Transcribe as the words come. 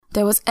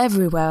There was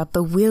everywhere a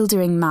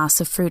bewildering mass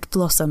of fruit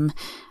blossom,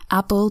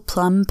 apple,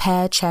 plum,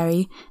 pear,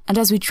 cherry, and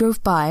as we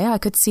drove by I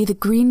could see the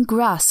green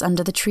grass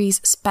under the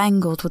trees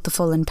spangled with the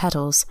fallen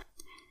petals.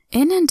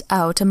 In and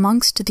out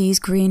amongst these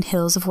green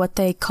hills of what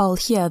they call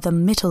here the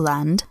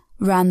Mittelland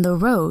ran the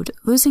road,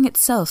 losing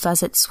itself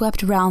as it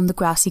swept round the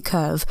grassy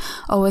curve,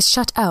 or was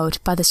shut out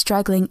by the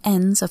straggling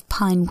ends of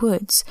pine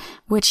woods,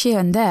 which here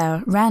and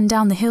there ran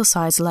down the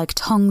hillsides like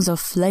tongues of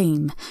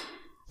flame.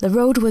 The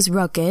road was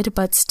rugged,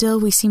 but still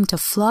we seemed to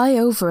fly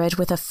over it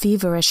with a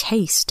feverish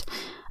haste.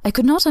 I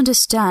could not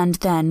understand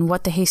then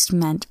what the haste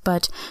meant,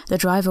 but the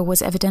driver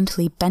was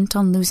evidently bent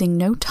on losing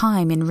no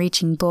time in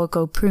reaching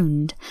Borgo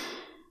Prund.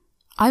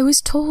 I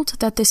was told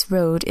that this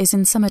road is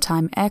in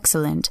summertime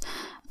excellent,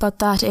 but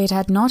that it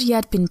had not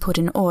yet been put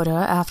in order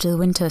after the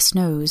winter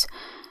snows.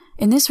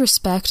 In this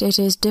respect it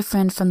is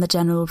different from the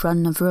general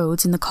run of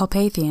roads in the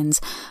Carpathians,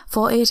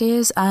 for it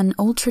is an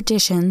old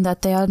tradition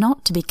that they are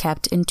not to be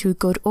kept in too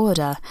good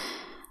order.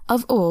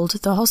 Of old,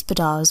 the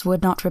hospodars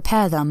would not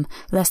repair them,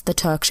 lest the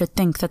Turk should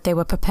think that they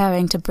were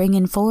preparing to bring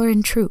in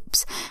foreign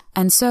troops,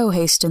 and so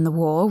hasten the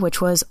war, which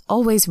was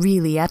always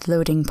really at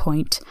loading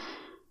point.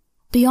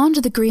 Beyond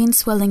the green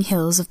swelling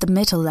hills of the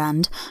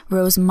Mittelland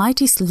rose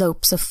mighty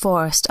slopes of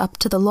forest up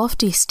to the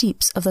lofty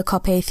steeps of the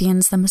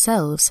Carpathians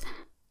themselves.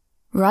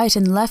 Right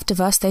and left of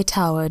us they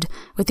towered,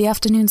 with the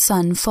afternoon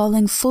sun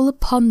falling full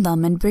upon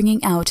them and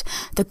bringing out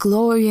the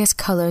glorious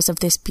colours of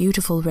this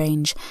beautiful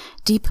range,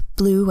 deep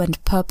blue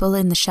and purple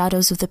in the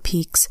shadows of the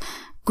peaks,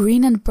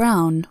 green and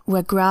brown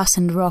where grass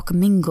and rock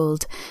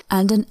mingled,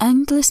 and an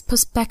endless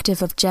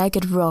perspective of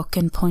jagged rock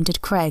and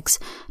pointed crags,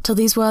 till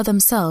these were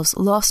themselves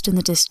lost in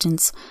the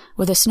distance,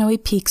 where the snowy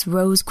peaks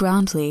rose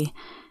grandly.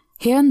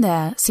 Here and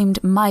there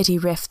seemed mighty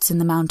rifts in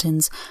the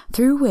mountains,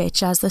 through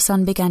which, as the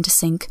sun began to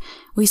sink,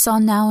 we saw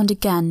now and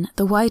again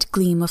the white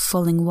gleam of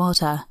falling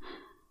water.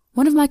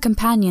 One of my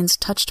companions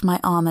touched my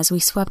arm as we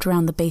swept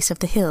round the base of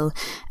the hill,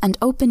 and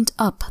opened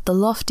up the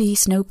lofty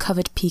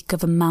snow-covered peak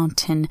of a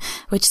mountain,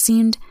 which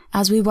seemed,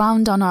 as we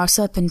wound on our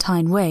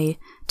serpentine way,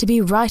 to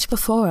be right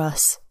before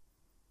us.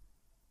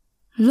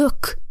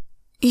 "Look,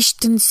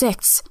 Ishten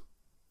Sechs,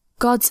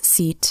 God's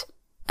seat,"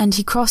 and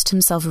he crossed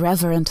himself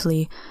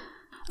reverently.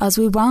 As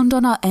we wound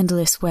on our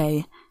endless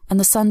way, and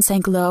the sun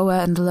sank lower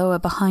and lower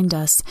behind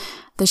us,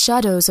 the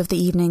shadows of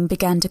the evening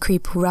began to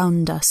creep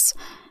round us.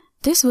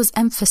 This was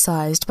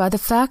emphasized by the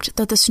fact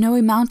that the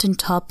snowy mountain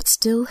top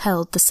still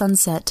held the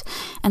sunset,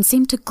 and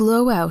seemed to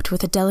glow out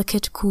with a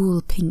delicate,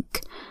 cool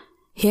pink.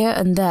 Here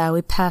and there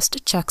we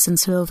passed Czechs and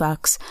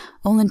Slovaks,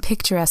 all in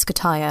picturesque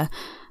attire,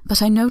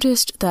 but I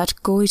noticed that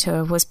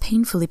goiter was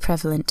painfully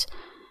prevalent.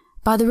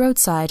 By the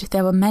roadside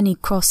there were many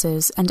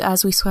crosses, and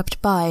as we swept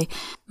by,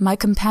 my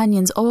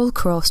companions all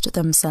crossed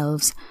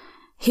themselves.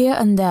 Here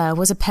and there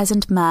was a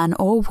peasant man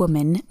or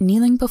woman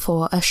kneeling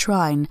before a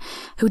shrine,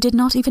 who did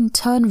not even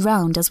turn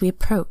round as we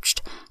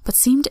approached, but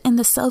seemed in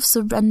the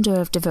self-surrender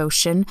of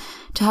devotion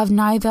to have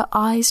neither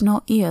eyes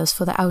nor ears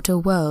for the outer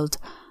world.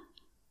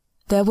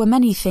 There were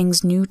many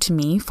things new to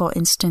me, for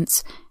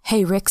instance,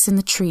 hayricks in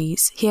the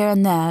trees, here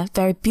and there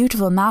very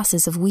beautiful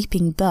masses of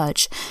weeping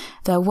birch,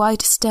 their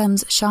white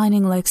stems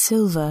shining like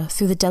silver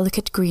through the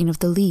delicate green of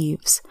the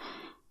leaves.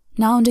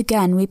 Now and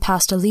again we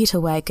passed a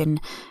litter wagon,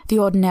 the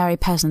ordinary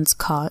peasant's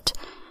cart,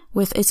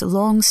 with its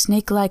long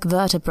snake-like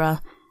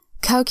vertebra,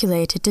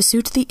 calculated to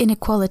suit the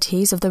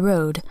inequalities of the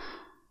road.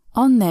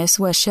 On this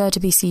were sure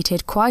to be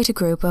seated quite a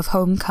group of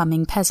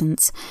home-coming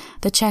peasants,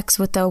 the Czechs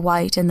with their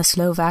white and the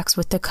Slovaks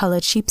with their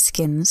coloured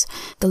sheepskins,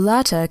 the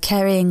latter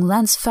carrying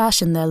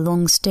lance-fashion their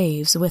long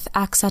staves with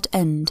axe at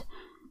end.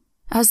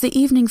 As the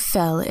evening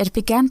fell, it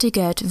began to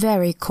get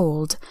very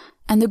cold,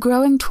 and the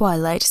growing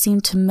twilight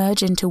seemed to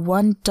merge into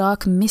one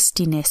dark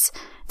mistiness,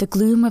 the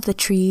gloom of the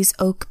trees,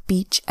 oak,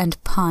 beech,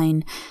 and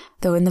pine,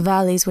 though in the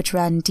valleys which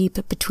ran deep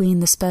between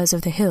the spurs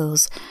of the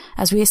hills,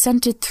 as we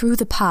ascended through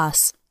the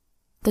pass,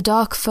 the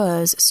dark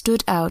firs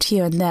stood out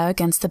here and there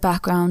against the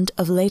background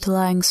of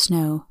late-lying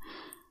snow.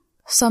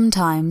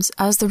 Sometimes,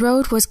 as the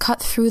road was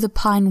cut through the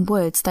pine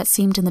woods that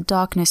seemed in the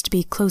darkness to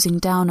be closing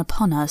down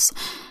upon us,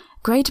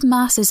 great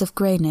masses of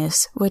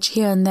greyness, which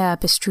here and there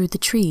bestrewed the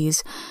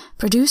trees,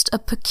 produced a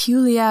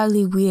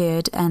peculiarly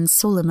weird and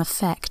solemn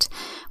effect,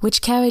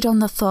 which carried on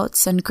the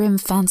thoughts and grim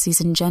fancies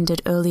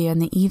engendered earlier in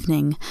the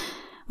evening,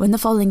 when the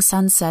falling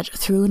sunset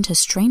threw into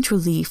strange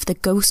relief the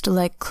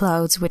ghost-like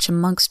clouds which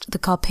amongst the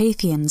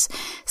Carpathians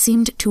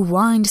seemed to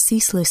wind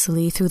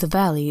ceaselessly through the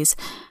valleys.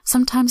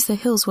 Sometimes the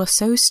hills were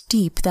so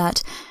steep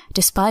that,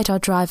 despite our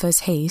driver's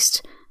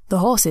haste, the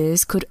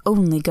horses could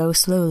only go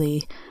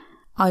slowly.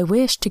 I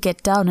wished to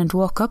get down and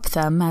walk up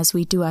them as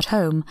we do at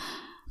home,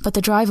 but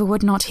the driver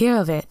would not hear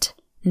of it.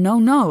 "No,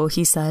 no,"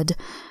 he said,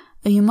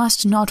 "you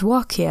must not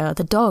walk here,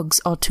 the dogs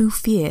are too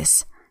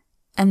fierce."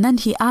 And then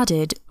he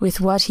added, with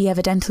what he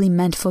evidently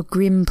meant for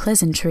grim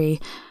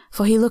pleasantry,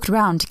 for he looked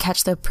round to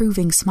catch the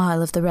approving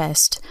smile of the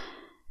rest,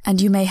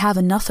 "And you may have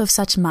enough of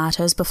such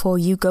matters before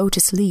you go to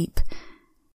sleep."